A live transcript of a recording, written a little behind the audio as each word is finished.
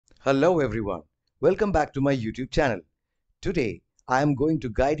Hello everyone, welcome back to my YouTube channel. Today I am going to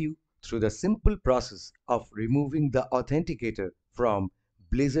guide you through the simple process of removing the authenticator from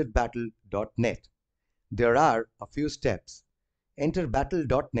blizzardbattle.net. There are a few steps. Enter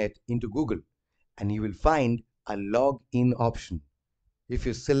battle.net into Google and you will find a login option. If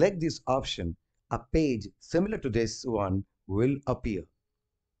you select this option, a page similar to this one will appear.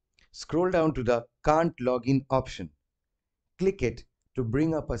 Scroll down to the Can't Login option. Click it to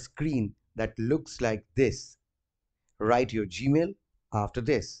bring up a screen that looks like this. Write your Gmail after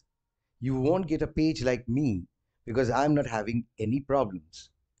this. You won't get a page like me because I'm not having any problems.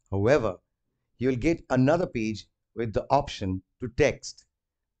 However, you'll get another page with the option to text.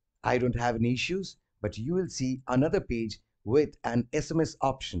 I don't have any issues, but you will see another page with an SMS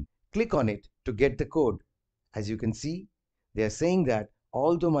option. Click on it to get the code. As you can see, they are saying that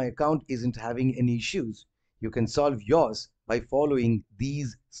although my account isn't having any issues, you can solve yours by following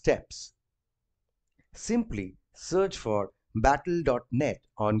these steps. Simply search for battle.net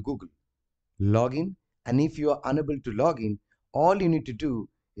on Google. Log in, and if you are unable to log in, all you need to do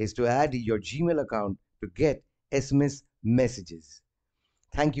is to add your Gmail account to get SMS messages.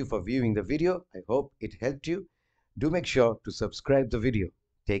 Thank you for viewing the video. I hope it helped you. Do make sure to subscribe the video.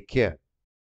 Take care.